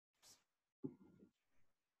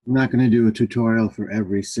I'm not going to do a tutorial for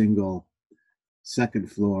every single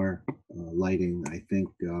second floor lighting. I think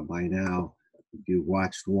by now, if you've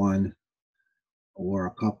watched one or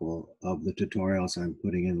a couple of the tutorials on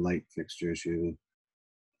putting in light fixtures, you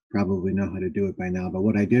probably know how to do it by now. But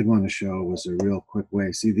what I did want to show was a real quick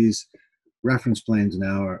way. See, these reference planes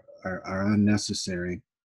now are unnecessary.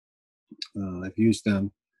 I've used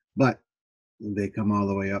them, but they come all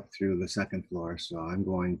the way up through the second floor. So I'm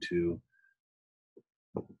going to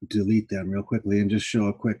delete them real quickly and just show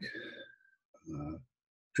a quick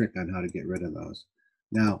trick on how to get rid of those.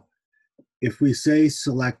 Now, if we say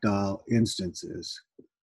select all instances,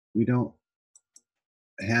 we don't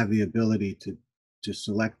have the ability to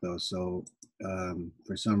select those. So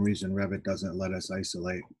for some reason, Revit doesn't let us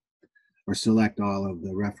isolate or select all of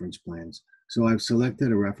the reference planes. So I've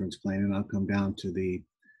selected a reference plane, and I'll come down to the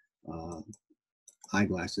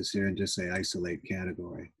eyeglasses here and just say isolate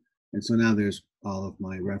category. And so now there's all of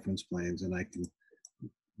my reference planes, and I can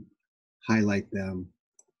highlight them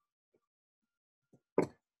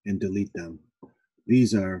and delete them.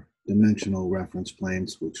 These are dimensional reference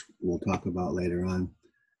planes, which we'll talk about later on.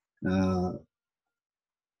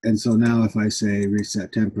 And so now if I say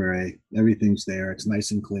reset temporary, everything's there. It's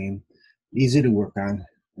nice and clean, easy to work on.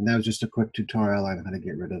 And that was just a quick tutorial on how to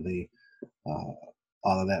get rid of the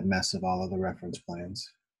all of that mess of all of the reference planes.